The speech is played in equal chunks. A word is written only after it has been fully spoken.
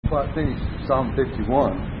quite finished Psalm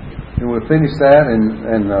 51. And we'll finish that,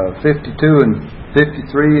 and 52 and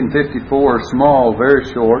 53 and 54 are small, very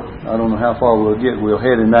short. I don't know how far we'll get. We'll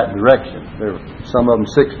head in that direction. There are some of them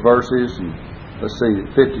 6 verses, and let's see,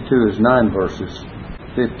 52 is 9 verses,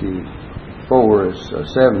 54 is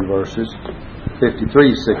 7 verses,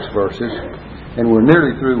 53 is 6 verses, and we're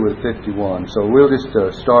nearly through with 51. So we'll just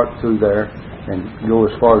start through there and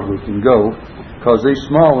go as far as we can go, because these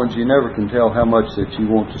small ones, you never can tell how much that you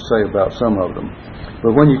want to say about some of them.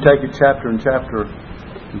 But when you take it chapter and chapter,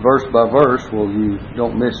 verse by verse, well, you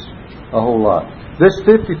don't miss a whole lot. This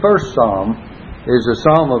 51st Psalm is a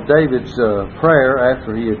psalm of David's prayer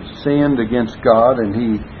after he had sinned against God, and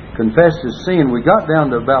he confessed his sin. We got down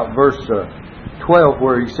to about verse 12,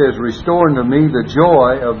 where he says, "Restore unto me the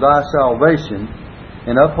joy of thy salvation,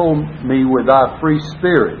 and uphold me with thy free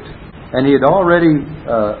spirit." And he had already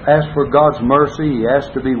asked for God's mercy. He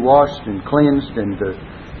asked to be washed and cleansed, and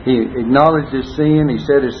he acknowledged his sin. He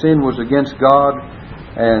said his sin was against God.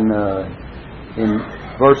 And in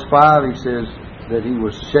verse 5 he says that he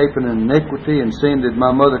was shapen in iniquity, and sin did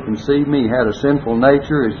my mother conceive me. He had a sinful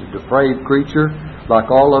nature. He's a depraved creature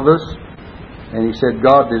like all of us. And he said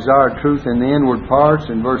God desired truth in the inward parts.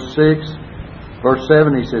 In verse 6, verse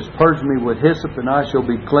 7 he says, "Purge me with hyssop and I shall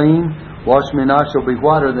be clean. Wash me and I shall be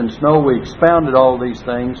whiter than snow." We expounded all these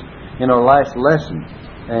things in our last lesson.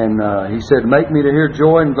 And he said, "Make me to hear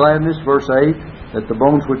joy and gladness." Verse 8, "that the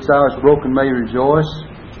bones which thou hast broken may rejoice."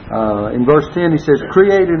 In verse 10 he says,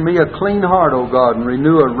 "Create in me a clean heart, O God, and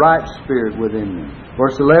renew a right spirit within me."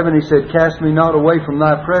 Verse 11 he said, "Cast me not away from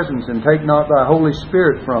thy presence, and take not thy Holy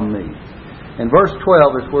Spirit from me." And verse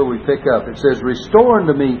 12 is where we pick up. It says, "Restore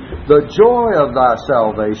unto me the joy of thy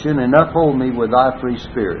salvation, and uphold me with thy free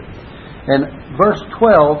spirit." And verse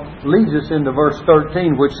 12 leads us into verse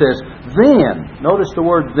 13, which says, "Then," notice the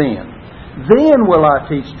word then, "then will I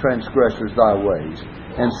teach transgressors thy ways,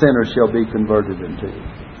 and sinners shall be converted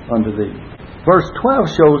unto thee." Verse 12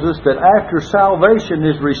 shows us that after salvation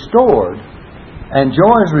is restored, and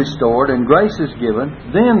joy is restored, and grace is given,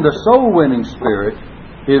 then the soul-winning spirit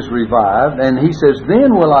is revived, and he says,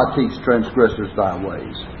 "Then will I teach transgressors thy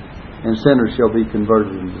ways, and sinners shall be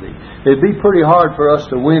converted unto thee." It'd be pretty hard for us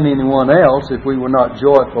to win anyone else if we were not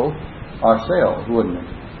joyful ourselves, wouldn't it?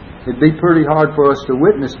 It'd be pretty hard for us to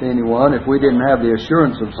witness to anyone if we didn't have the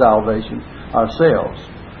assurance of salvation ourselves.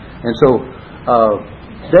 And so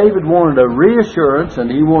David wanted a reassurance, and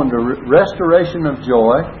he wanted a restoration of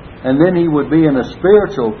joy, and then he would be in a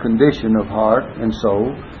spiritual condition of heart and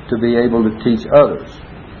soul to be able to teach others.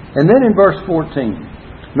 And then in verse 14,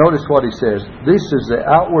 notice what he says. This is the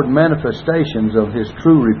outward manifestations of his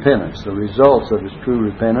true repentance, the results of his true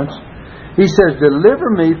repentance. He says, "Deliver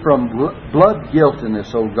me from blood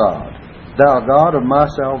guiltiness, O God, thou God of my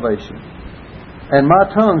salvation. And my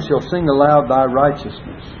tongue shall sing aloud thy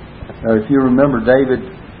righteousness." Now, if you remember, David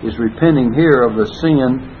is repenting here of the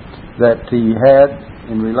sin that he had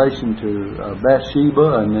in relation to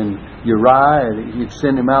Bathsheba and then Uriah. He'd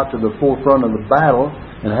sent him out to the forefront of the battle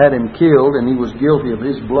and had him killed, and he was guilty of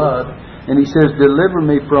his blood. And he says, "Deliver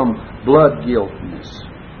me from blood guiltiness."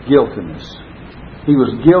 He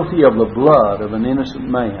was guilty of the blood of an innocent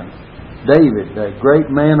man. David, a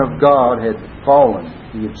great man of God, had fallen.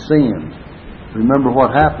 He had sinned. Remember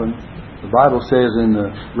what happened. The Bible says in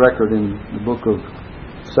the record in the book of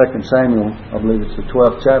 2 Samuel, I believe it's the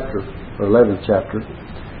 12th chapter or 11th chapter,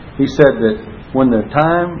 he said that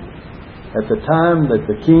at the time that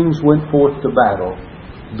the kings went forth to battle,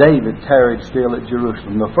 David tarried still at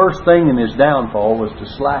Jerusalem. The first thing in his downfall was to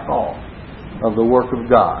slack off of the work of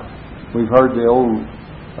God. We've heard the old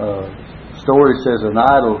story says an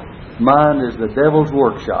idle mind is the devil's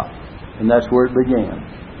workshop, and that's where it began.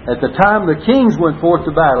 At the time the kings went forth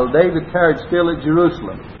to battle, David tarried still at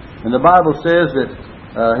Jerusalem. And the Bible says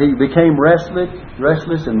that he became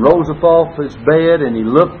restless and rose up off his bed, and he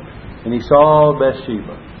looked and he saw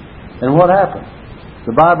Bathsheba. And what happened?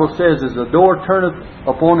 The Bible says, "As the door turneth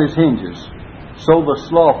upon his hinges, so the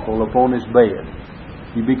slothful upon his bed."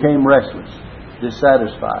 He became restless,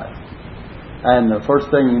 dissatisfied. And the first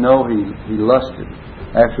thing you know, he lusted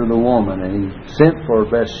after the woman, and he sent for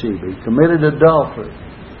Bathsheba. He committed adultery.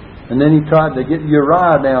 And then he tried to get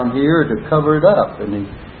Uriah down here to cover it up. And he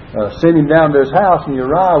sent him down to his house, and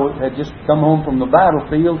Uriah had just come home from the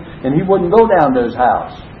battlefield, and he wouldn't go down to his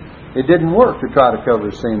house. It didn't work to try to cover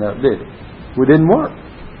his sin up, did it? It didn't work.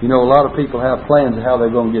 You know, a lot of people have plans of how they're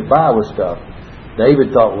going to get by with stuff.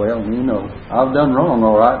 David thought, well, I've done wrong,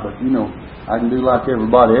 all right, but, I can do like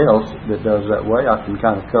everybody else that does that way. I can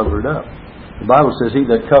kind of cover it up. The Bible says, He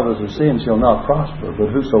that covers a sin shall not prosper,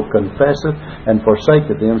 but whoso confesseth and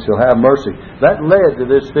forsaketh them shall have mercy. That led to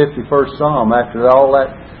this 51st Psalm after all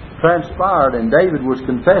that transpired, and David was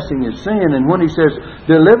confessing his sin. And when he says,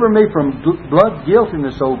 deliver me from blood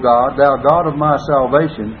guiltiness, O God, thou God of my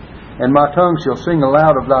salvation, and my tongue shall sing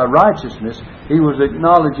aloud of thy righteousness, he was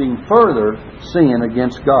acknowledging further sin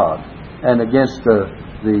against God and against the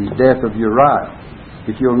death of Uriah.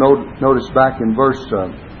 If you'll notice back in verse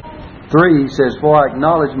 3, he says, for I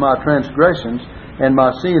acknowledge my transgressions, and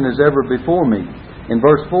my sin is ever before me. In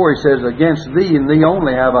verse 4 he says, against thee and thee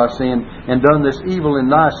only have I sinned, and done this evil in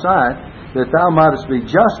thy sight, that thou mightest be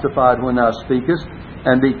justified when thou speakest,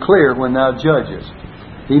 and be clear when thou judgest.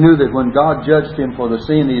 He knew that when God judged him for the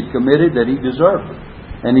sin he had committed, that he deserved it.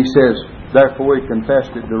 And he says, therefore he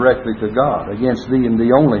confessed it directly to God. Against thee and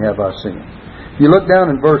thee only have I sinned. If you look down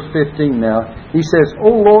in verse 15 now, he says, O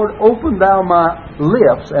Lord, open thou my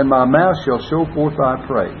lips, and my mouth shall show forth thy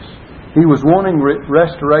praise. He was wanting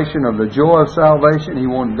restoration of the joy of salvation. He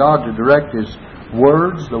wanted God to direct his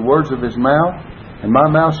words, the words of his mouth, and my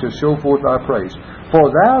mouth shall show forth thy praise. For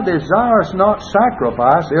thou desirest not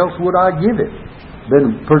sacrifice, else would I give it.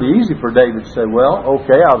 Been pretty easy for David to say, well,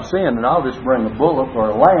 okay, I've sinned, and I'll just bring a bullock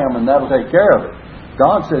or a lamb, and that'll take care of it.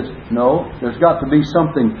 God says, no, there's got to be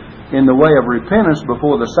something in the way of repentance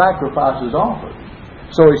before the sacrifice is offered.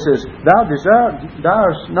 So he says, thou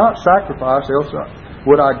desirest not sacrifice, else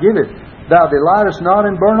would I give it. Thou delightest not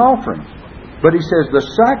in burnt offerings. But he says, the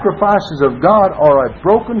sacrifices of God are a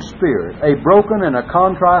broken spirit, a broken and a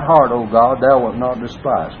contrite heart, O God, thou wilt not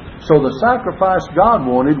despise. So the sacrifice God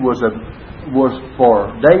wanted was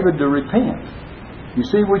for David to repent. You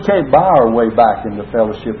see, we can't buy our way back into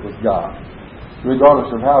fellowship with God,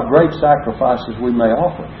 regardless of how great sacrifices we may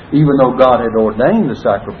offer. Even though God had ordained the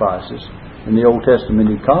sacrifices in the Old Testament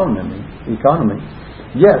economy,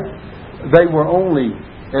 yet they were only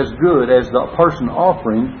as good as the person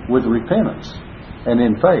offering with repentance and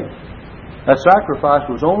in faith. That sacrifice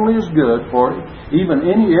was only as good for even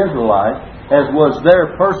any Israelite as was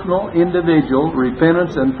their personal, individual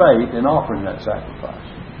repentance and faith in offering that sacrifice.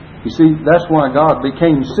 You see, that's why God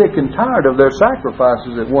became sick and tired of their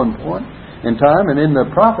sacrifices at one point in time, and in the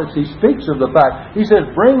prophets he speaks of the fact, he says,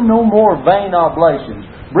 bring no more vain oblations,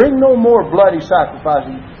 bring no more bloody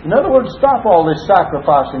sacrificing. In other words, stop all this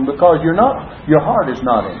sacrificing, because your heart is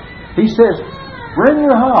not in it. He says, bring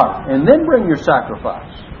your heart and then bring your sacrifice.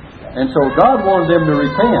 And so God wanted them to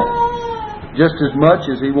repent just as much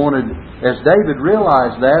as David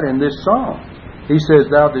realized that in this psalm. He says,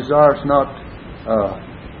 thou desirest not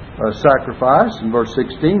sacrifice, in verse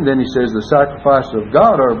 16. Then he says, the sacrifices of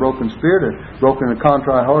God are a broken spirit, a broken and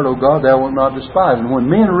contrite heart, O God, thou wilt not despise. And when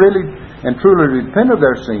men really and truly repent of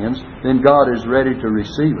their sins, then God is ready to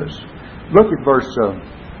receive us. Look at verse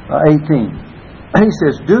 18. He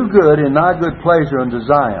says, do good in thy good pleasure unto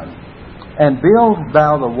Zion, and build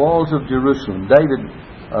thou the walls of Jerusalem. David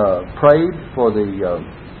prayed for the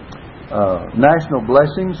national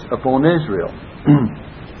blessings upon Israel.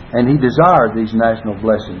 And he desired these national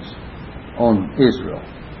blessings on Israel.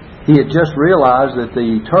 He had just realized that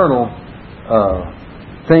the eternal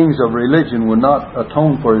things of religion would not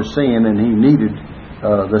atone for his sin, and he needed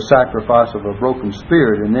the sacrifice of a broken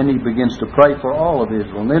spirit. And then he begins to pray for all of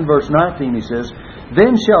Israel. And then verse 19 he says,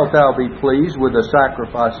 then shalt thou be pleased with the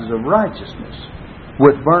sacrifices of righteousness,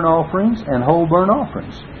 with burnt offerings and whole burnt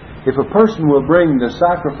offerings. If a person will bring the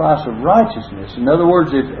sacrifice of righteousness, in other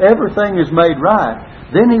words, if everything is made right,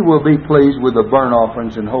 then he will be pleased with the burnt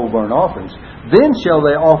offerings and whole burnt offerings. Then shall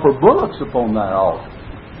they offer bullocks upon thy altar.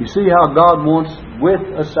 You see how God wants, with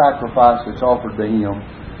a sacrifice that's offered to Him,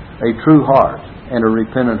 a true heart and a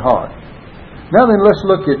repentant heart. Now then, let's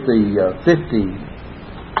look at the 52nd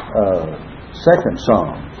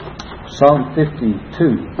Psalm, Psalm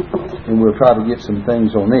 52, and we'll try to get some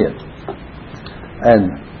things on it.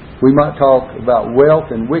 And we might talk about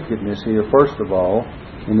wealth and wickedness here, first of all,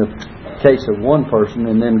 in the case of one person,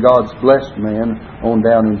 and then God's blessed man on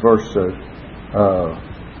down in verse 8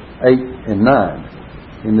 and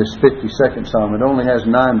 9 in this 52nd Psalm. It only has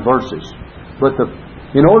 9 verses. But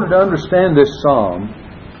in order to understand this Psalm,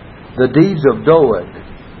 the deeds of Doeg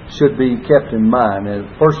should be kept in mind. In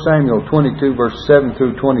 1 Samuel 22, verse 7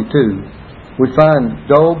 through 22, we find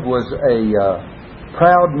Doeg was a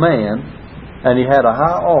proud man, and he had a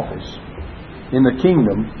high office in the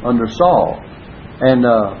kingdom under Saul. And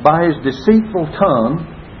by his deceitful tongue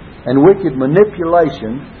and wicked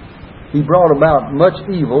manipulation, he brought about much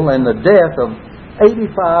evil and the death of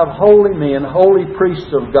 85 holy men, holy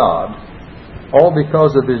priests of God, all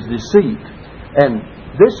because of his deceit. And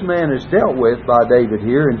this man is dealt with by David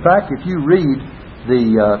here. In fact, if you read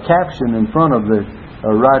caption in front of the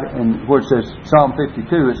right, and where it says Psalm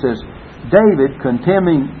 52, it says, David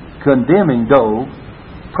condemning Doeg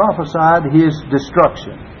prophesied his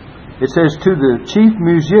destruction. It says, to the chief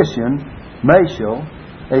musician Mashal,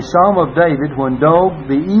 a psalm of David, when Doeg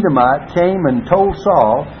the Edomite came and told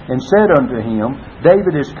Saul and said unto him,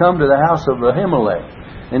 David is come to the house of Ahimelech.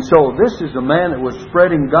 And so this is a man that was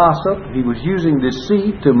spreading gossip. He was using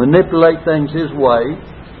deceit to manipulate things his way,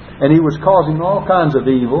 and he was causing all kinds of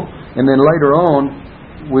evil. And then later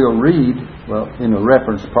on we'll read, well, in a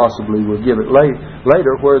reference possibly we'll give it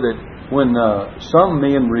later, where that when some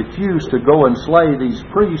men refused to go and slay these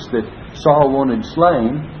priests that Saul wanted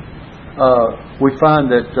slain, we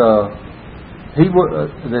find that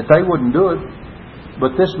that they wouldn't do it,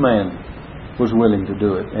 but this man was willing to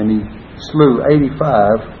do it, and he slew 85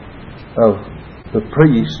 of the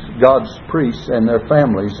priests, God's priests, and their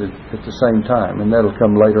families at the same time, and that'll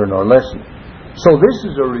come later in our lesson. So this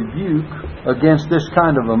is a rebuke against this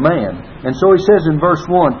kind of a man. And so he says in verse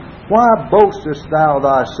 1, Why boastest thou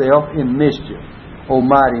thyself in mischief, O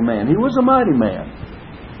mighty man? He was a mighty man.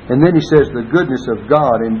 And then he says, The goodness of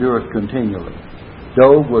God endureth continually.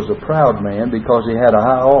 Doeg was a proud man because he had a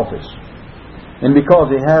high office. And because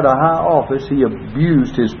he had a high office, he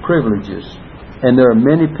abused his privileges. And there are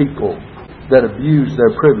many people that abuse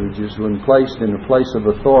their privileges when placed in a place of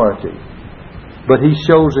authority. But he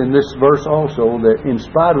shows in this verse also that in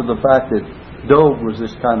spite of the fact that Doeg was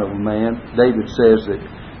this kind of a man, David says that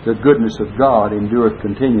the goodness of God endureth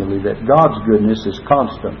continually, that God's goodness is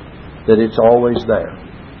constant, that it's always there.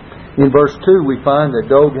 In verse 2 we find that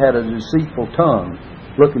Doeg had a deceitful tongue.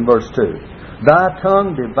 Look in verse 2. Thy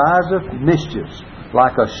tongue deviseth mischiefs,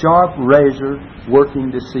 like a sharp razor working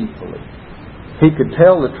deceitfully. He could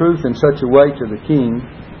tell the truth in such a way to the king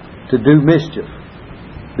to do mischief,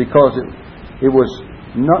 because it was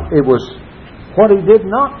what he did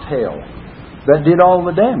not tell that did all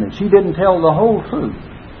the damage. He didn't tell the whole truth.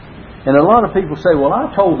 And a lot of people say, well, I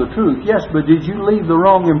told the truth. Yes, but did you leave the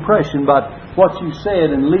wrong impression by what you said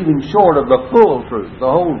and leaving short of the full truth, the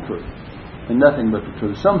whole truth, and nothing but the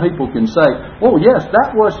truth? Some people can say, oh yes,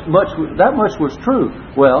 that much was true.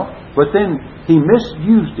 Well, but then he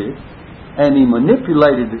misused it and he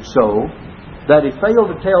manipulated it so that he failed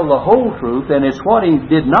to tell the whole truth, and it's what he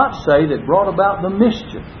did not say that brought about the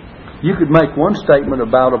mischief. You could make one statement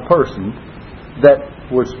about a person that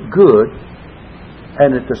was good,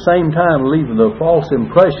 and at the same time leave the false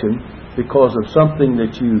impression because of something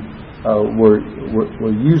that you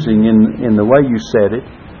were using in the way you said it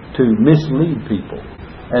to mislead people.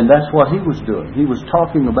 And that's what he was doing. He was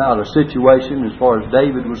talking about a situation as far as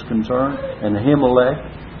David was concerned and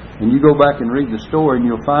Ahimelech. And you go back and read the story and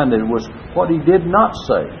you'll find that it was what he did not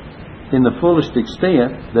say in the fullest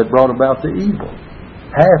extent that brought about the evil.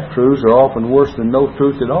 Half-truths are often worse than no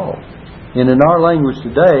truth at all. And in our language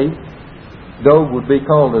today, Doeg would be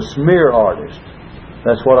called a smear artist.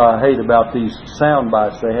 That's what I hate about these sound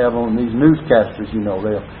bites they have on these newscasters. You know,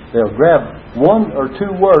 they'll grab one or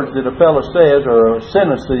two words that a fellow says or a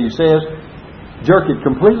sentence that he says, jerk it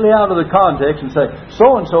completely out of the context and say,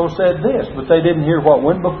 so-and-so said this, but they didn't hear what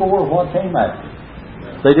went before or what came after.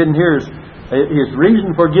 They didn't hear his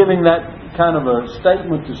reason for giving that kind of a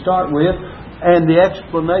statement to start with and the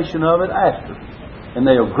explanation of it after. And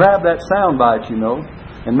they'll grab that soundbite, you know,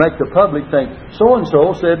 and make the public think,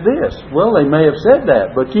 so-and-so said this. Well, they may have said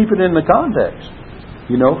that, but keep it in the context.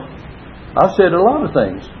 You know, I've said a lot of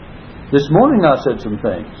things. This morning I said some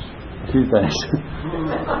things. A few things.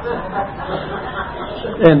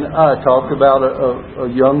 And I talked about a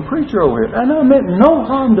young preacher over here. And I meant no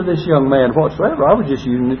harm to this young man whatsoever. I was just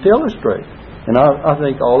using it to illustrate. And I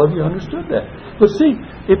think all of you understood that. But see,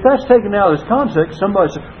 if that's taken out of its context,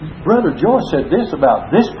 somebody said, Brother Joyce said this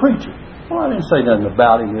about this preacher. Well, I didn't say nothing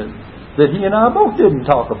about him that he and I both didn't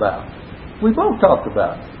talk about. We both talked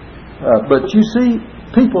about it. But you see,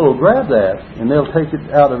 people will grab that and they'll take it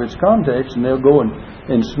out of its context and they'll go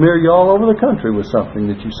and smear you all over the country with something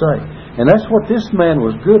that you say. And that's what this man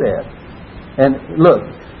was good at. And look,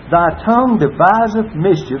 thy tongue deviseth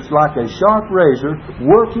mischiefs like a sharp razor,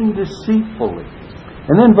 working deceitfully.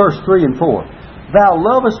 And then verse 3 and 4. Thou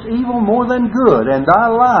lovest evil more than good, and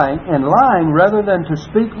lying rather than to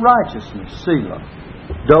speak righteousness. Selah.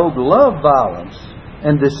 Doeg loved violence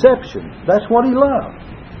and deception. That's what he loved.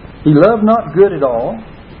 He loved not good at all.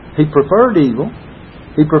 He preferred evil.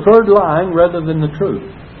 He preferred lying rather than the truth.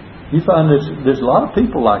 You find there's a lot of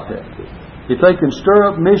people like that. If they can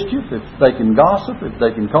stir up mischief, if they can gossip, if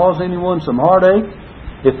they can cause anyone some heartache,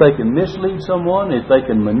 if they can mislead someone, if they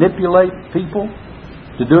can manipulate people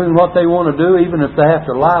to doing what they want to do, even if they have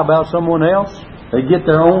to lie about someone else, They get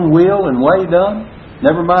their own will and way done.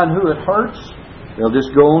 Never mind who it hurts. They'll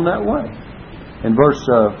just go on that way. And verse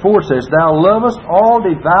 4 says, Thou lovest all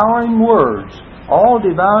devouring words, O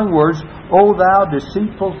thou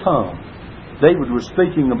deceitful tongue. David was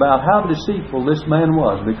speaking about how deceitful this man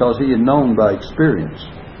was because he had known by experience.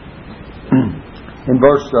 In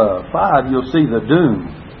verse 5, you'll see the doom.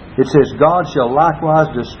 It says, God shall likewise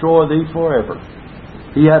destroy thee forever.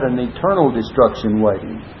 He had an eternal destruction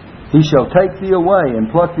waiting. He shall take thee away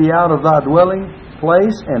and pluck thee out of thy dwelling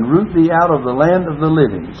place and root thee out of the land of the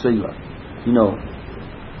living. Selah. You know,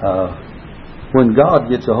 when God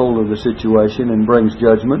gets a hold of the situation and brings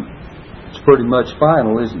judgment, it's pretty much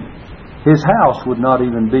final, isn't it? His house would not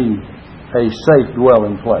even be a safe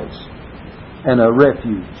dwelling place and a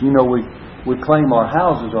refuge. You know, we claim our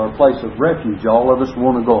houses are a place of refuge. All of us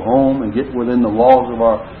want to go home and get within the walls of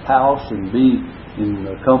our house and be in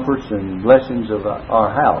the comforts and blessings of our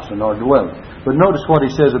house and our dwelling. But notice what he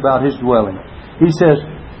says about his dwelling. He says,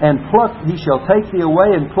 He shall take thee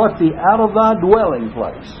away and pluck thee out of thy dwelling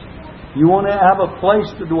place. You want to have a place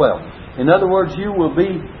to dwell. In other words, you will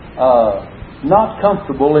be not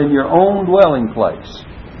comfortable in your own dwelling place.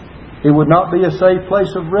 It would not be a safe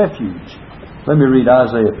place of refuge. Let me read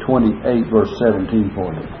Isaiah 28 verse 17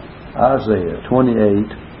 for you. Isaiah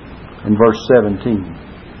 28 and verse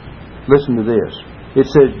 17. Listen to this. It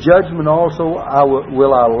says, Judgment also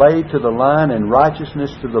will I lay to the line, and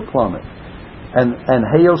righteousness to the plummet. And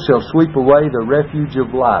hail shall sweep away the refuge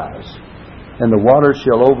of lies, and the waters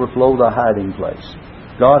shall overflow the hiding place.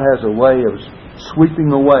 God has a way of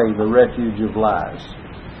sweeping away the refuge of lies.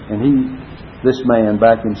 And this man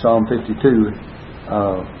back in Psalm 52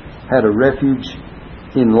 had a refuge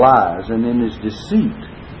in lies and in his deceit.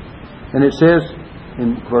 And it says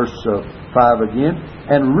in verse 5 again,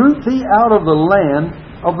 And root thee out of the land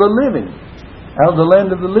of the living. Out of the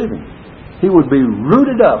land of the living. He would be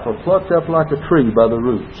rooted up or plucked up like a tree by the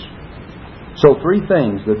roots. So 3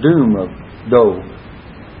 things. The doom of Dov.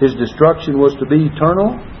 His destruction was to be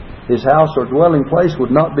eternal. His house or dwelling place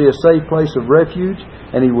would not be a safe place of refuge,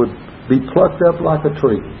 and he would be plucked up like a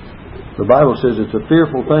tree. The Bible says it's a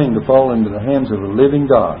fearful thing to fall into the hands of a living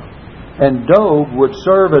God. And Dov would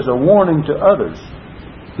serve as a warning to others.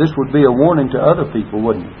 This would be a warning to other people,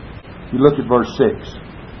 wouldn't it? You look at verse 6.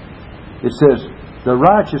 It says, The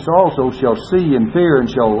righteous also shall see and fear and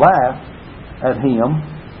shall laugh at him.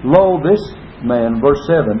 Lo, this man, verse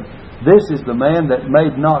 7, this is the man that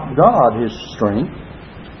made not God his strength.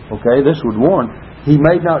 Okay, this would warn. He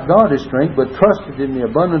made not God his strength, but trusted in the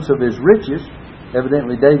abundance of his riches.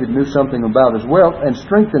 Evidently David knew something about his wealth, and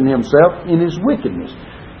strengthened himself in his wickedness.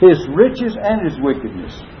 His riches and his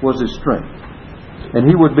wickedness was his strength. And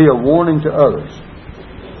he would be a warning to others.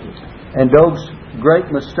 And Dov's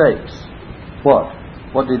great mistakes. What?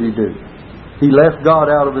 What did he do? He left God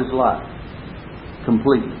out of his life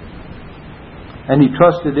completely. And he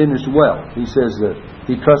trusted in his wealth. He says that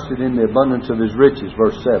he trusted in the abundance of his riches,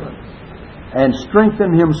 verse 7. And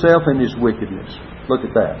strengthened himself in his wickedness. Look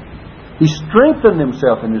at that. He strengthened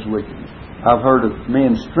himself in his wickedness. I've heard of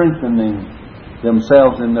men strengthening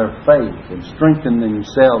themselves in their faith and strengthening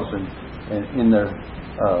themselves in their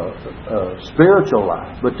spiritual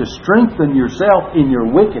life. But to strengthen yourself in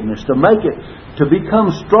your wickedness, to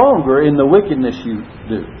become stronger in the wickedness you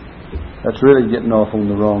do, that's really getting off on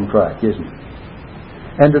the wrong track, isn't it?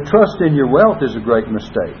 And to trust in your wealth is a great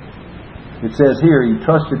mistake. It says here, he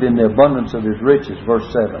trusted in the abundance of his riches, verse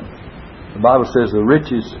 7. The Bible says the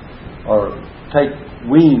riches take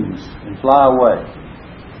wings and fly away.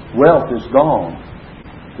 Wealth is gone.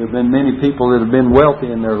 There have been many people that have been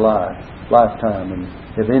wealthy in their lifetime and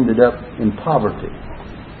have ended up in poverty.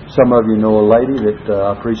 Some of you know a lady that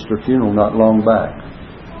I preached her funeral not long back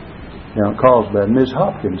down at Carlsbad, Ms.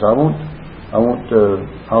 Hopkins. I'll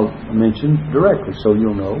mention directly so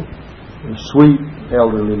you'll know. A sweet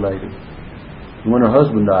elderly lady. When her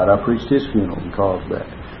husband died, I preached his funeral in Carlsbad.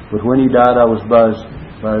 But when he died, I was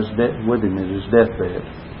with him at his deathbed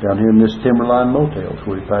down here in this Timberline Motels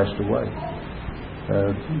where he passed away.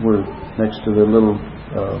 We're next to the little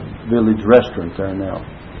village restaurant there now.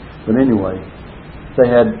 But anyway,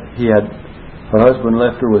 her husband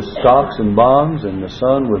left her with stocks and bonds, and the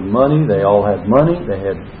son with money. They all had money. They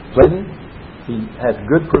had plenty. He had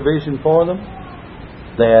good provision for them.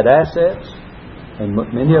 They had assets. And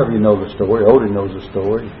many of you know the story. Odie knows the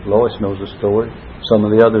story. Lois knows the story. Some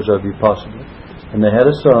of the others of you possibly. And they had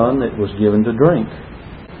a son that was given to drink.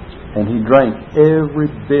 And he drank every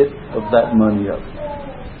bit of that money up.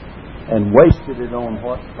 And wasted it on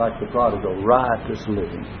what, like the prodigal, riotous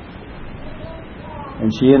living.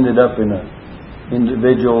 And she ended up in an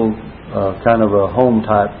individual kind of a home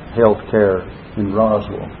type health care in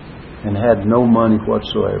Roswell and had no money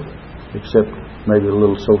whatsoever, except maybe a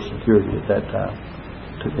little Social Security at that time.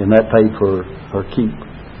 And that paid for her keep.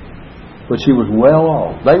 But she was well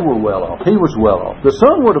off. They were well off. He was well off. The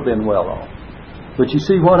son would have been well off. But you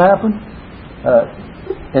see what happened?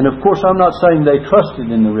 And of course, I'm not saying they trusted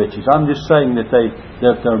in the riches. I'm just saying that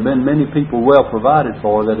there have been many people well provided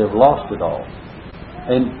for that have lost it all.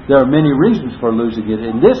 And there are many reasons for losing it.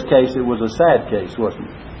 In this case, it was a sad case, wasn't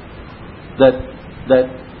it? That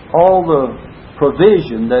all the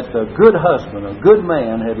provision that a good husband, a good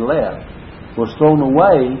man had left was thrown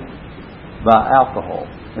away by alcohol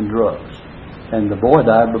and drugs. And the boy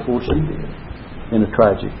died before she did in a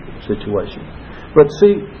tragic situation. But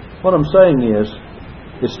see, what I'm saying is,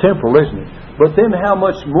 it's temporal, isn't it? But then how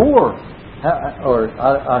much more, or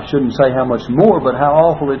I shouldn't say how much more, but how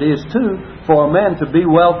awful it is too for a man to be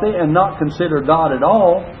wealthy and not consider God at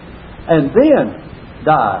all, and then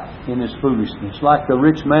die in his foolishness, like the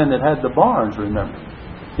rich man that had the barns, remember.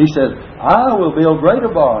 He said, I will build greater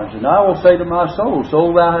barns, and I will say to my soul,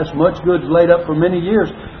 Soul, thou hast much goods laid up for many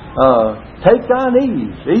years. Take thine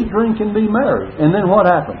ease, eat, drink, and be merry. And then what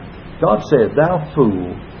happened? God said, Thou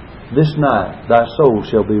fool, this night thy soul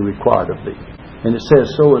shall be required of thee. And it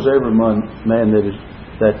says, so is every man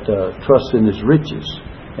that trusts in his riches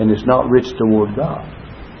and is not rich toward God.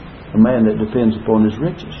 A man that depends upon his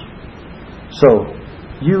riches. So,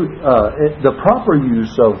 the proper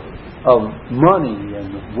use of money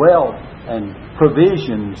and wealth and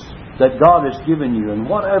provisions that God has given you and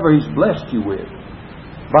whatever He's blessed you with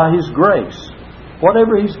by His grace,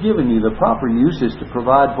 whatever He's given you, the proper use is to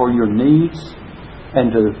provide for your needs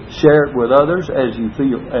and to share it with others as you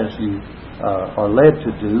are led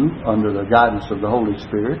to do under the guidance of the Holy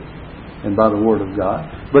Spirit and by the Word of God.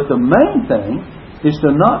 But the main thing is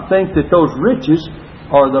to not think that those riches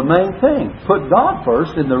are the main thing. Put God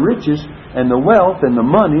first, and the riches and the wealth and the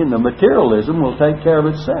money and the materialism will take care of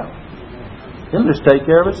itself. It'll just take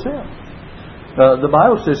care of itself. The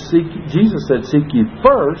Bible says, Jesus said, Seek ye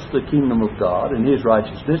first the kingdom of God and His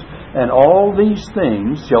righteousness, and all these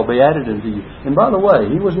things shall be added unto you. And by the way,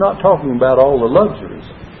 He was not talking about all the luxuries.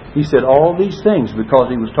 He said all these things because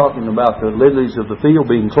He was talking about the lilies of the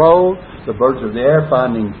field being clothed, the birds of the air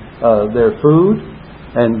finding their food,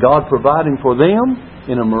 and God providing for them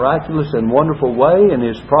in a miraculous and wonderful way in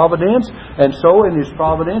His providence. And so in His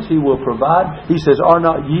providence He will provide. He says, Are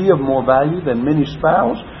not ye of more value than many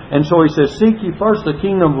sparrows? And so He says, Seek ye first the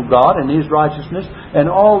kingdom of God and His righteousness,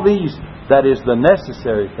 and all these, that is the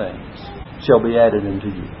necessary things, shall be added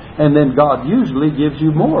unto you. And then God usually gives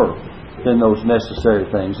you more than those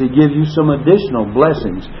necessary things. He gives you some additional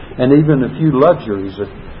blessings and even a few luxuries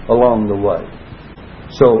along the way.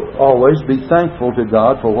 So always be thankful to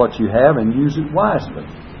God for what you have and use it wisely.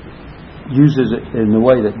 Use it in the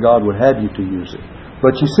way that God would have you to use it.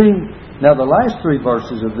 But you see, now the last three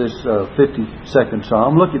verses of this 52nd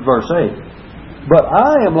Psalm, look at verse 8. But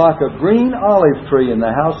I am like a green olive tree in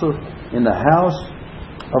the house of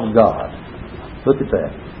God. Look at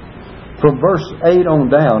that. From verse 8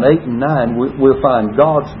 on down, 8 and 9, we'll find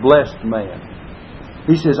God's blessed man.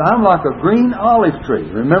 He says, I'm like a green olive tree.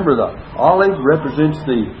 Remember, the olive represents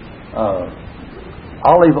the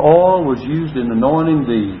olive oil was used in anointing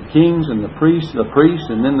the kings and the priests,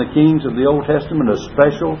 and then the kings of the Old Testament, a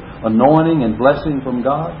special anointing and blessing from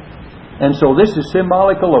God. And so this is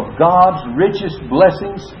symbolical of God's richest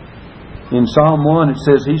blessings. In Psalm 1 it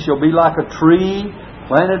says, He shall be like a tree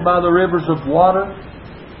planted by the rivers of water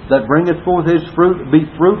that bringeth forth his fruit, be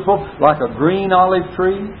fruitful like a green olive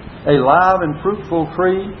tree, a live and fruitful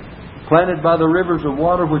tree, planted by the rivers of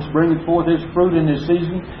water, which bringeth forth his fruit in his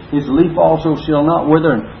season. His leaf also shall not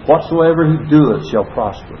wither, and whatsoever he doeth shall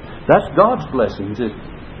prosper. That's God's blessings.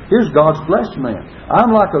 Here's God's blessed man.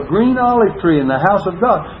 I'm like a green olive tree in the house of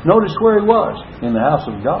God. Notice where he was. In the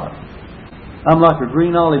house of God. I'm like a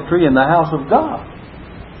green olive tree in the house of God.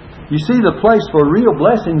 You see, the place for real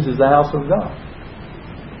blessings is the house of God.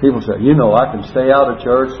 People say, I can stay out of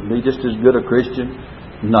church and be just as good a Christian.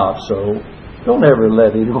 Not so. Don't ever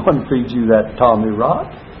let anyone feed you that Tommy rot.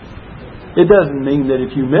 It doesn't mean that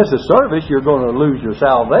if you miss a service, you're going to lose your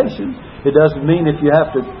salvation. It doesn't mean if you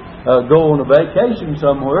have to go on a vacation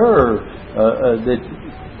somewhere or that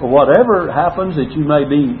whatever happens that you may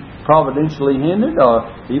be providentially hindered, or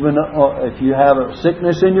even if you have a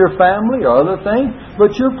sickness in your family or other things.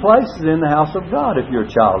 But your place is in the house of God if you're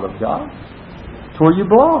a child of God. It's where you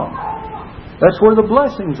belong. That's where the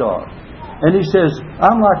blessings are. And he says,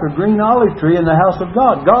 I'm like a green olive tree in the house of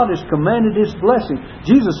God. God has commanded His blessing.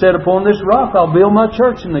 Jesus said, upon this rock I'll build my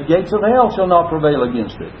church, and the gates of hell shall not prevail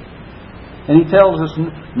against it. And He tells us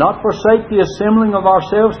not forsake the assembling of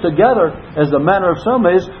ourselves together as the manner of some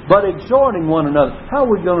is, but exhorting one another. How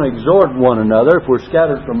are we going to exhort one another if we're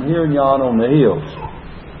scattered from here and yon on the hills?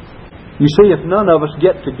 You see, if none of us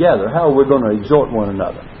get together, how are we going to exhort one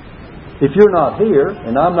another? If you're not here,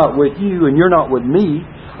 and I'm not with you, and you're not with me,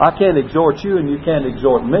 I can't exhort you and you can't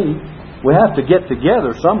exhort me. We have to get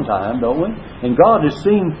together sometime, don't we? And God has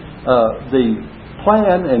seen the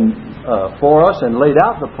plan and for us and laid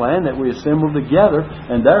out the plan that we assemble together,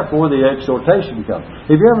 and therefore the exhortation comes.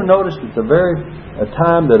 Have you ever noticed at the very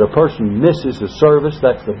time that a person misses a service,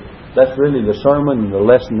 that's really the sermon and the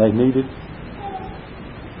lesson they needed?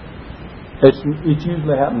 It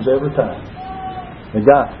usually happens every time. The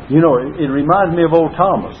guy, it reminds me of old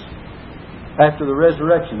Thomas. After the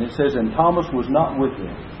resurrection, it says, and Thomas was not with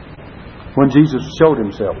them when Jesus showed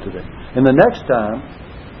Himself to them. And the next time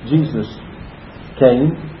Jesus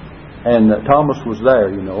came, and Thomas was there,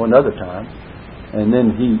 another time. And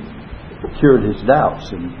then He cured his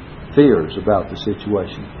doubts and fears about the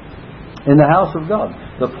situation. In the house of God.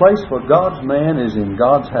 The place for God's man is in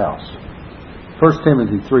God's house. 1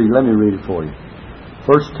 Timothy 3, let me read it for you.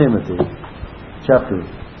 1 Timothy chapter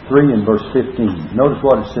 3 and verse 15. Notice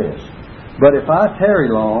what it says. But if I tarry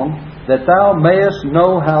long, that thou mayest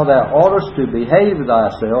know how thou oughtest to behave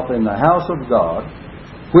thyself in the house of God,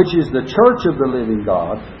 which is the church of the living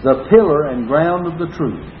God, the pillar and ground of the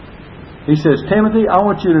truth. He says, Timothy, I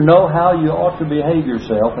want you to know how you ought to behave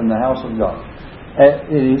yourself in the house of God.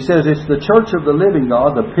 And he says, it's the church of the living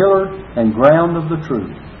God, the pillar and ground of the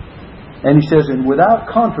truth. And he says, and without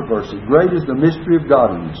controversy, great is the mystery of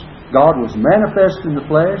godliness. God was manifest in the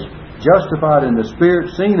flesh, justified in the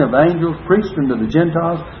Spirit, seen of angels, preached unto the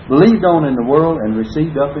Gentiles, believed on in the world, and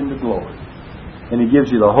received up into glory. And he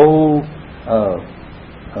gives you the whole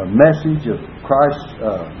message of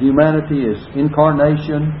Christ's humanity, His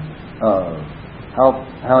incarnation,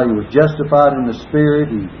 how He was justified in the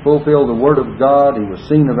Spirit, He fulfilled the Word of God, He was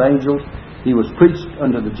seen of angels, He was preached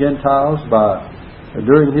unto the Gentiles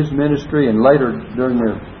during His ministry and later during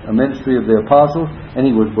the ministry of the apostles, and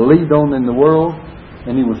He was believed on in the world,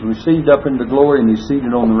 and He was received up into glory, and He's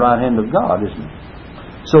seated on the right hand of God, isn't He?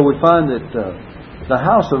 So we find that the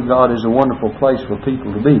house of God is a wonderful place for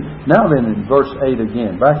people to be. Now then, in verse 8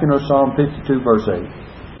 again, back in our Psalm 52, verse 8,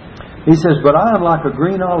 he says, but I am like a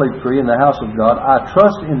green olive tree in the house of God. I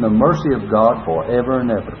trust in the mercy of God forever and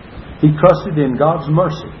ever. He trusted in God's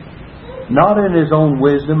mercy, not in his own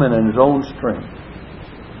wisdom and in his own strength.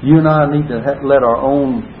 You and I need to let our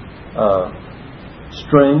own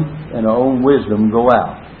strength and our own wisdom go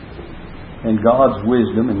out, and God's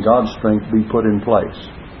wisdom and God's strength be put in place.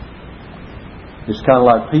 It's kind of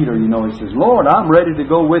like Peter, he says, Lord, I'm ready to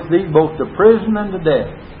go with Thee both to prison and to death.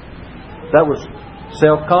 That was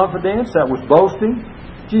self-confidence, that was boasting.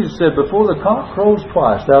 Jesus said, before the cock crows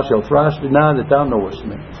twice, thou shalt thrice deny that thou knowest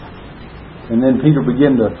Me. And then Peter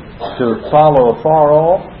began to follow afar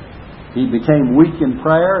off. He became weak in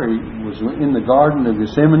prayer. He was in the Garden of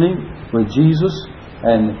Gethsemane with Jesus,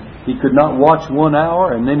 and he could not watch 1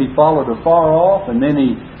 hour, and then he followed afar off, and then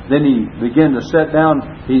he began to sit down.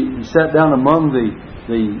 He sat down among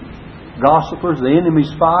the gossipers, the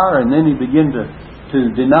enemy's fire, and then he began to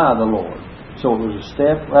deny the Lord. So it was a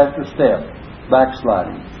step after step,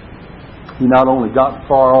 backsliding. He not only got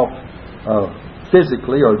far off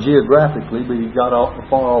physically or geographically, but he got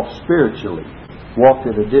far off spiritually, walked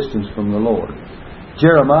at a distance from the Lord.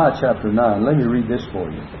 Jeremiah chapter 9, let me read this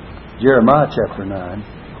for you. Jeremiah chapter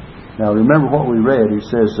 9. Now remember what we read. He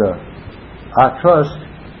says, I trust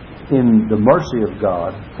in the mercy of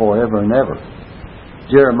God forever and ever.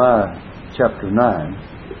 Jeremiah chapter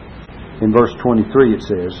 9, in verse 23 it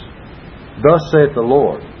says, thus saith the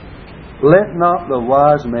Lord, let not the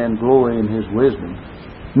wise man glory in his wisdom,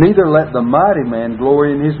 neither let the mighty man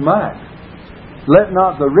glory in his might. Let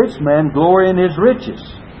not the rich man glory in his riches.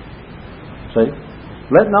 See?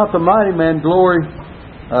 Let not the mighty man glory,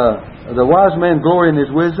 the wise man glory in his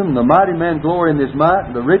wisdom, the mighty man glory in his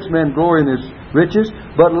might, the rich man glory in his riches,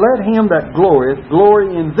 but let him that glorieth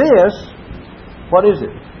glory in this. What is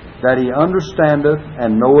it? That he understandeth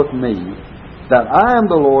and knoweth Me, that I am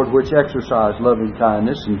the Lord which exercise loving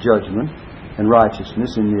kindness and judgment and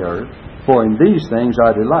righteousness in the earth. For in these things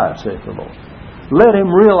I delight, saith the Lord. Let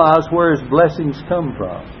him realize where his blessings come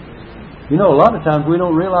from. A lot of times we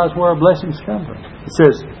don't realize where our blessings come from. It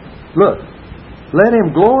says, look, let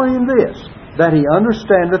him glory in this, that he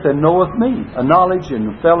understandeth and knoweth Me, a knowledge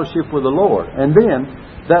and fellowship with the Lord. And then,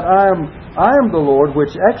 that I am the Lord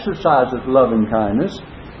which exerciseth loving kindness,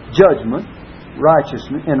 judgment,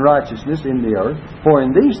 righteousness in the earth, for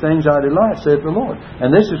in these things I delight, saith the Lord.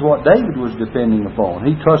 And this is what David was depending upon.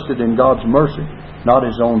 He trusted in God's mercy, not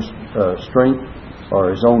his own strength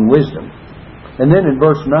or his own wisdom. And then in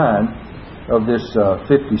verse 9 of this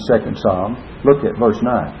 52nd Psalm, look at verse 9.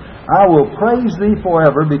 I will praise thee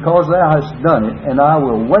forever because thou hast done it, and I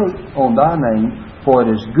will wait on thy name, for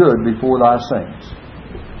it is good before thy saints.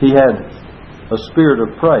 He had a spirit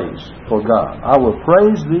of praise for God. I will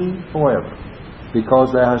praise thee forever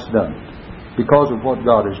because thou hast done it, because of what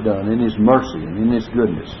God has done in His mercy and in His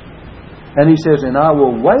goodness. And He says, and I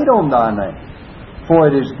will wait on thy name, for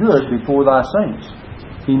it is good before thy saints.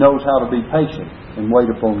 He knows how to be patient and wait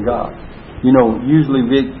upon God. You know, usually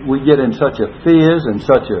we get in such a fizz and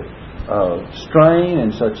such a strain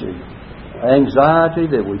and such a anxiety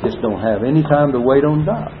that we just don't have any time to wait on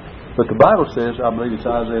God. But the Bible says, I believe it's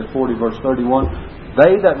Isaiah 40 verse 31,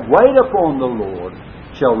 they that wait upon the Lord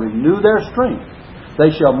shall renew their strength. They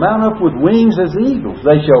shall mount up with wings as eagles.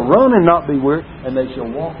 They shall run and not be weary, and they shall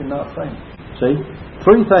walk and not faint. See?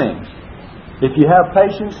 3 things. If you have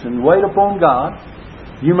patience and wait upon God,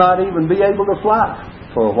 you might even be able to fly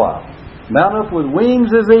for a while. Mount up with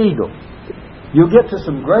wings as eagles. You'll get to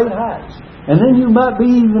some great heights. And then you might be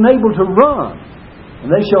even able to run. And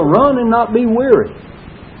they shall run and not be weary.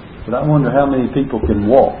 But I wonder how many people can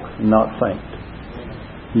walk and not faint.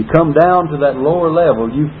 You come down to that lower level,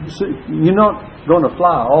 you're not going to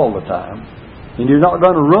fly all the time. And you're not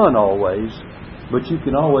going to run always. But you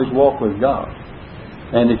can always walk with God.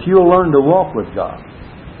 And if you'll learn to walk with God,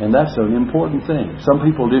 and that's an important thing. Some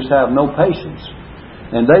people just have no patience.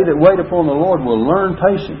 And they that wait upon the Lord will learn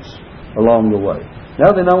patience along the way.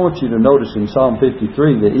 Now then, I want you to notice in Psalm 53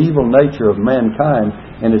 the evil nature of mankind.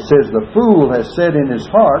 And it says, the fool has said in his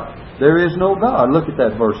heart, there is no God. Look at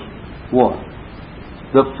that verse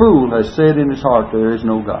 1. The fool has said in his heart, there is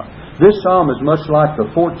no God. This psalm is much like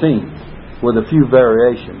the 14th with a few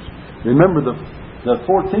variations. Remember the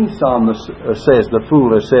 14th psalm says, the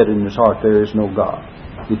fool has said in his heart, there is no God,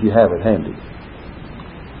 if you have it handy.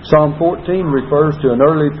 Psalm 14 refers to an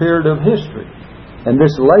early period of history. And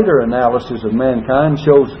this later analysis of mankind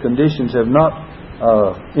shows conditions have not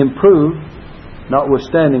improved,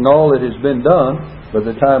 notwithstanding all that has been done. By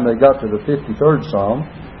the time they got to the 53rd Psalm,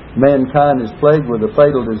 mankind is plagued with the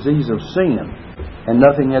fatal disease of sin, and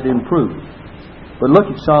nothing had improved. But look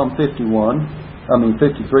at Psalm 53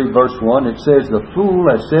 verse 1. It says, the fool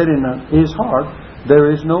has said in his heart, there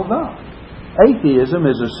is no God. Atheism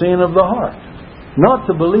is a sin of the heart. Not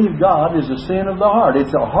to believe God is a sin of the heart.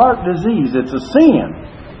 It's a heart disease. It's a sin.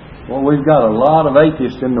 Well, we've got a lot of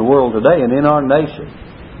atheists in the world today and in our nation.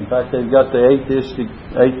 In fact, they've got the atheist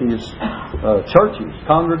churches,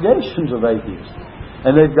 congregations of atheists.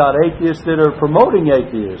 And they've got atheists that are promoting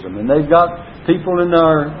atheism. And they've got people in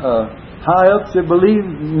our high-ups that believe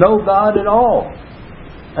no God at all.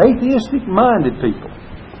 Atheistic-minded people.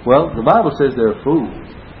 Well, the Bible says they're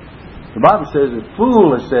fools. The Bible says the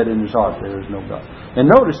fool has said in his heart there is no God.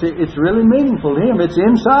 And notice it's really meaningful to him. It's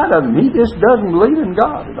inside of him. He just doesn't believe in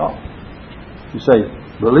God at all. You say,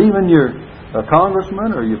 believe in your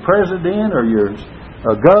congressman or your president or your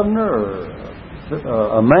governor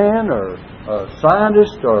or a man or a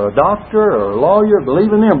scientist or a doctor or a lawyer.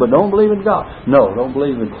 Believe in them, but don't believe in God. No, don't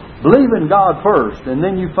believe in. Believe in God first, and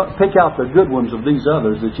then you pick out the good ones of these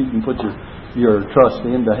others that you can put your trust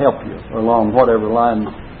in to help you along whatever line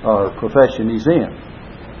or profession he's in.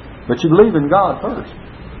 But you believe in God first.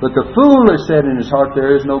 But the fool has said in his heart,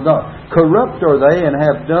 there is no God. Corrupt are they, and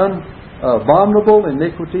have done abominable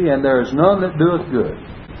iniquity, and there is none that doeth good.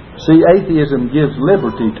 See, atheism gives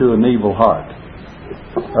liberty to an evil heart.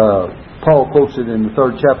 Paul quotes it in the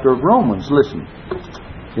 3rd chapter of Romans. Listen.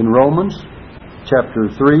 In Romans chapter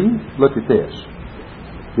 3, look at this.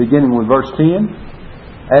 Beginning with verse 10.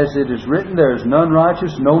 As it is written, there is none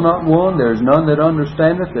righteous, no, not one. There is none that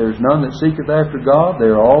understandeth. There is none that seeketh after God. They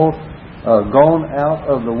are all gone out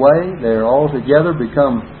of the way. They are altogether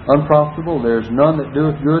become unprofitable. There is none that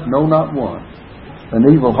doeth good, no, not one. An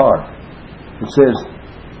evil heart. It says,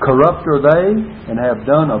 corrupt are they, and have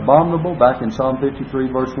done abominable, back in Psalm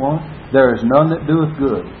 53 verse 1. There is none that doeth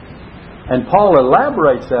good. And Paul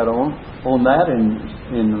elaborates that on that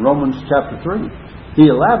in Romans chapter 3. He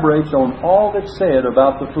elaborates on all that's said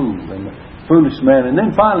about the fool and the foolish man. And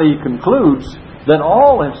then finally he concludes that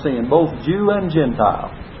all have sinned, both Jew and Gentile.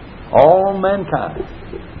 All mankind.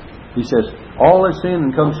 He says, all have sinned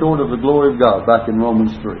and come short of the glory of God, back in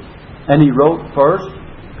Romans 3. And he wrote first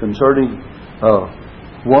concerning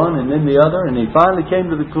one and then the other. And he finally came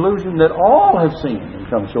to the conclusion that all have sinned and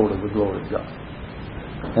come short of the glory of God.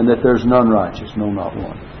 And that there's none righteous, no, not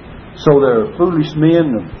one. So there are foolish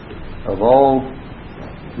men of all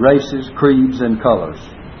races, creeds, and colors.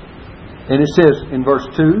 And it says in verse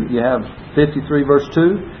 2, you have 53 verse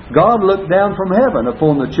 2, God looked down from heaven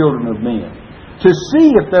upon the children of men to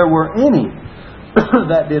see if there were any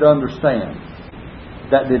that did understand,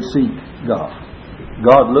 that did seek God.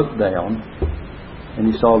 God looked down and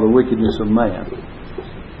He saw the wickedness of man.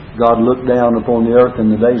 God looked down upon the earth in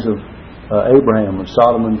the days of Abraham and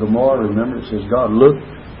Sodom and Gomorrah. Remember, it says God looked,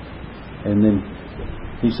 and then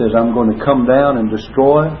He says, I'm going to come down and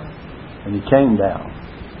destroy. And He came down.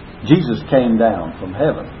 Jesus came down from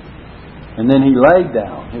heaven. And then He laid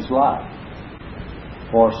down His life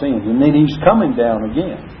for our sins. And then He's coming down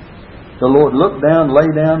again. The Lord looked down, lay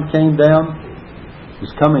down, came down.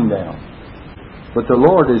 He's coming down. But the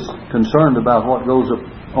Lord is concerned about what goes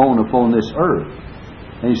on upon this earth.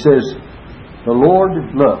 And He says, the Lord,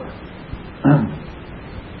 God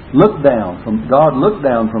looked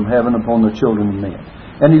down from heaven upon the children of men.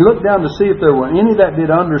 And He looked down to see if there were any that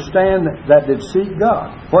did understand, that did seek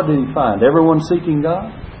God. What did He find? Everyone seeking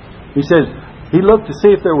God? He says, He looked to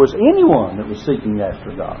see if there was anyone that was seeking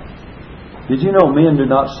after God. Did you know men do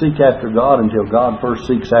not seek after God until God first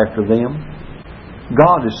seeks after them?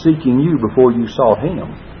 God is seeking you before you sought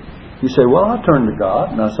Him. You say, well, I turned to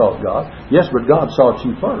God and I sought God. Yes, but God sought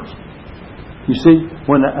you first. You see,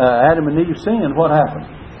 when Adam and Eve sinned, what happened?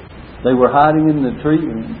 They were hiding in the tree,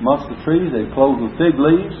 amongst the trees. They clothed with fig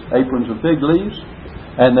leaves, aprons of fig leaves,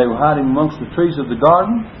 and they were hiding amongst the trees of the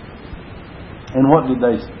garden. And what did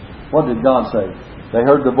God say? They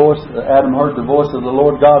heard the voice. Adam heard the voice of the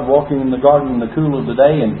Lord God walking in the garden in the cool of the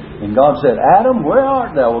day, and God said, Adam, where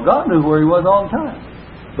art thou? Well, God knew where he was all the time.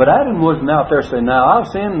 But Adam wasn't out there saying, now I've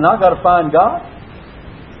sinned and I've got to find God.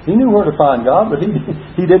 He knew where to find God, but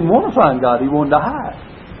he didn't want to find God. He wanted to hide.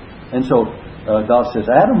 And so God says,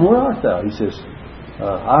 Adam, where art thou? He says,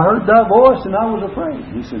 I heard thy voice and I was afraid.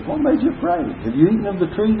 He says, what made you afraid? Have you eaten of the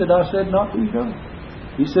tree that I said not to eat of?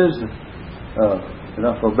 He says, and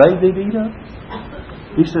I forbade thee to eat of?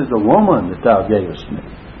 He says, the woman that thou gavest me,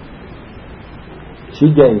 she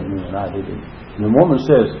gave me and I did eat. And the woman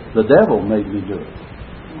says, the devil made me do it.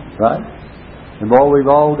 Right? And boy,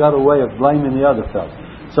 we've all got a way of blaming the other fellow.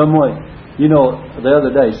 Some way. You know, the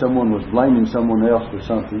other day someone was blaming someone else for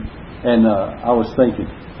something. And I was thinking,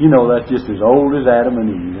 you know, that's just as old as Adam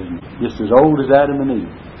and Eve, isn't it? Just as old as Adam and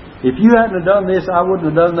Eve. If you hadn't have done this, I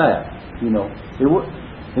wouldn't have done that. You know,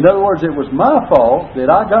 in other words, it was my fault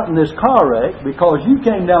that I got in this car wreck because you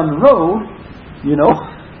came down the road. You know,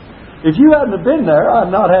 if you hadn't have been there,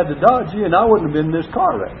 I'd not had to dodge you, and I wouldn't have been in this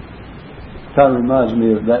car wreck. Kind of reminds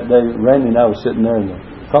me of that day Randy and I was sitting there in the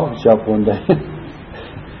coffee shop one day,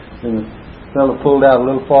 and the fellow pulled out a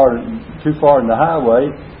little too far in the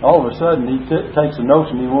highway. All of a sudden, he takes a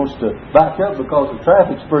notion he wants to back up because the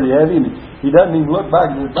traffic's pretty heavy, and he doesn't even look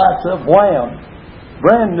back, and he backs up, wham!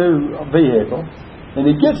 Brand new vehicle. And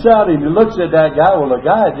he gets out and he looks at that guy. Well, the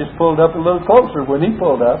guy had just pulled up a little closer when he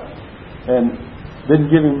pulled up and didn't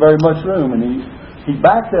give him very much room. And he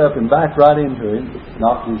backed up and backed right into him,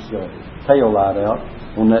 knocked his tail light out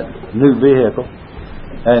on that new vehicle.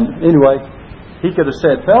 And anyway, he could have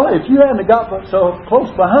said, fella, if you hadn't got so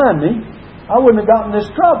close behind me, I wouldn't have gotten this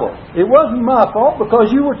trouble. It wasn't my fault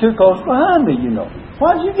because you were too close behind me, you know.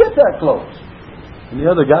 Why did you get that close? And the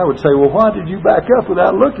other guy would say, well, why did you back up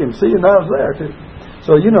without looking, seeing I was there too?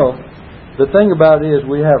 So, you know, the thing about it is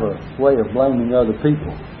we have a way of blaming other people.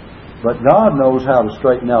 But God knows how to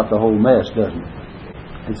straighten out the whole mess, doesn't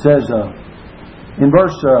He? It says in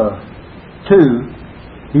verse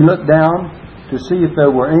 2, He looked down to see if there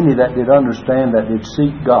were any that did understand, that did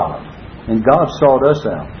seek God. And God sought us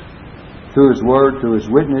out through His Word, through His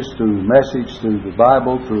witness, through the message, through the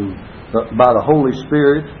Bible, by the Holy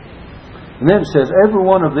Spirit. And then it says, every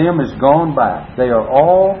one of them is gone back. They are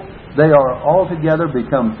altogether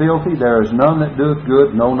become filthy. There is none that doeth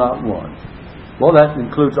good, no, not one. Well, that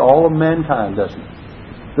includes all of mankind, doesn't it?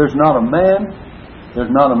 There's not a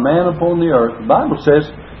man upon the earth. The Bible says,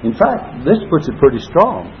 in fact, this puts it pretty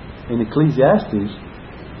strong in Ecclesiastes.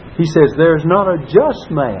 He says, there is not a just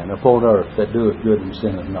man upon earth that doeth good and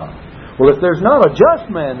sinneth not. Well, if there's not a just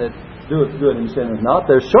man that doeth good and sinneth not,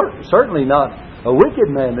 there's certainly not a wicked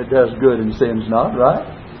man that does good and sins not, right?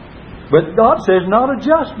 But God says, not a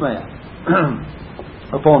just man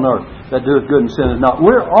upon earth that doeth good and sinneth not.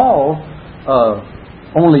 We're all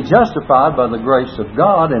only justified by the grace of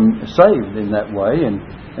God and saved in that way,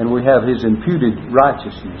 and we have His imputed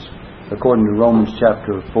righteousness, according to Romans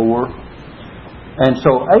chapter 4. And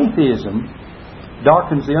so atheism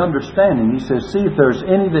darkens the understanding. He says, see if there's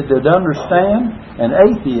any that did understand, and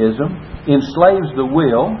atheism enslaves the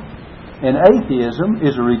will, and atheism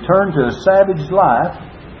is a return to a savage life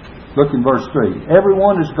Look in verse 3.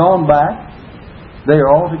 Everyone is gone back. They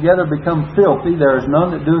are altogether become filthy. There is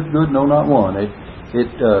none that doeth good, no, not one. It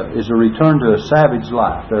is a return to a savage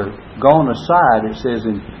life. They're gone aside, it says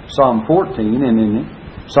in Psalm 14, and in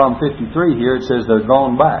Psalm 53 here it says they're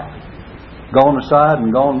gone back. Gone aside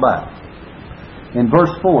and gone back. In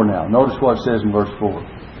verse 4 now, notice what it says in verse 4.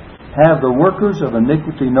 Have the workers of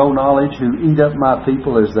iniquity no knowledge, who eat up my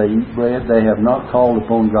people as they eat bread? They have not called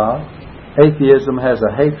upon God. Atheism has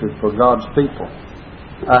a hatred for God's people.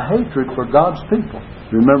 A hatred for God's people.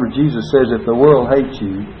 Remember, Jesus says, if the world hates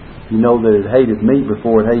you, you know that it hated me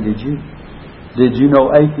before it hated you. Did you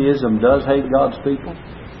know atheism does hate God's people?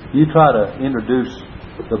 You try to introduce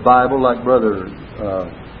the Bible like Brother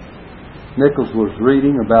Nichols was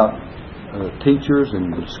reading about teachers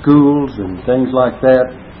and schools and things like that,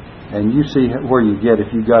 and you see where you get if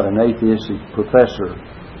you've got an atheistic professor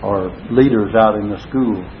or leaders out in the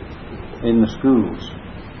schools.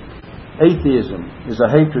 Atheism is a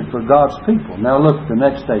hatred for God's people. Now look at the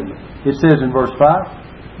next statement. It says in verse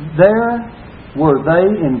 5, there were they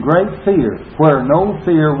in great fear, where no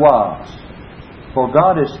fear was. For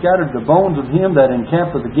God has scattered the bones of him that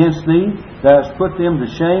encampeth against thee. Thou hast put them to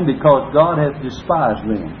shame, because God hath despised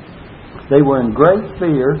them. They were in great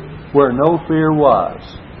fear, where no fear was.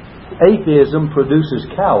 Atheism produces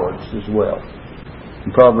cowards as well.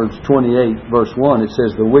 In Proverbs 28, verse 1, it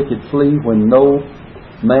says, the wicked flee when no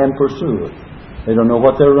man pursueth. They don't know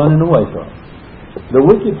what they're running away from. The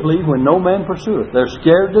wicked flee when no man pursueth. They're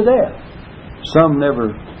scared to death. Some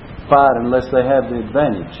never fight unless they have the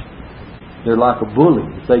advantage. They're like a bully.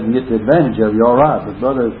 If they can get the advantage of you, all right. But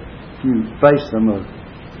brother, if you face them, or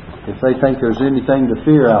if they think there's anything to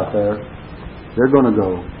fear out there, they're going to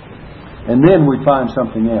go. And then we find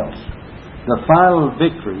something else. The final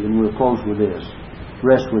victory, and we'll close with this,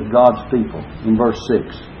 rests with God's people in verse 6.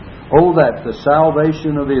 Oh, that the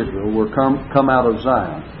salvation of Israel will come out of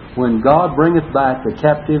Zion. When God bringeth back the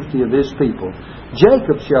captivity of his people,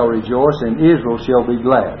 Jacob shall rejoice and Israel shall be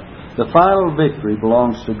glad. The final victory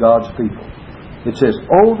belongs to God's people. It says,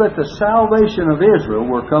 oh, that the salvation of Israel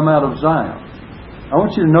will come out of Zion. I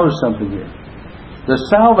want you to notice something here. The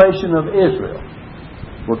salvation of Israel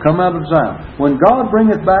will come out of Zion. When God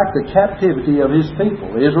bringeth back the captivity of his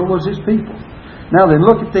people, Israel was his people. Now then,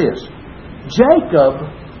 look at this.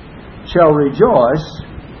 Jacob shall rejoice,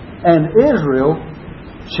 and Israel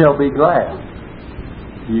shall be glad.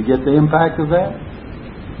 Do you get the impact of that?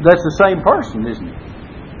 That's the same person, isn't it?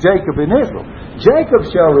 Jacob and Israel. Jacob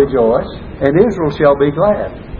shall rejoice, and Israel shall be glad.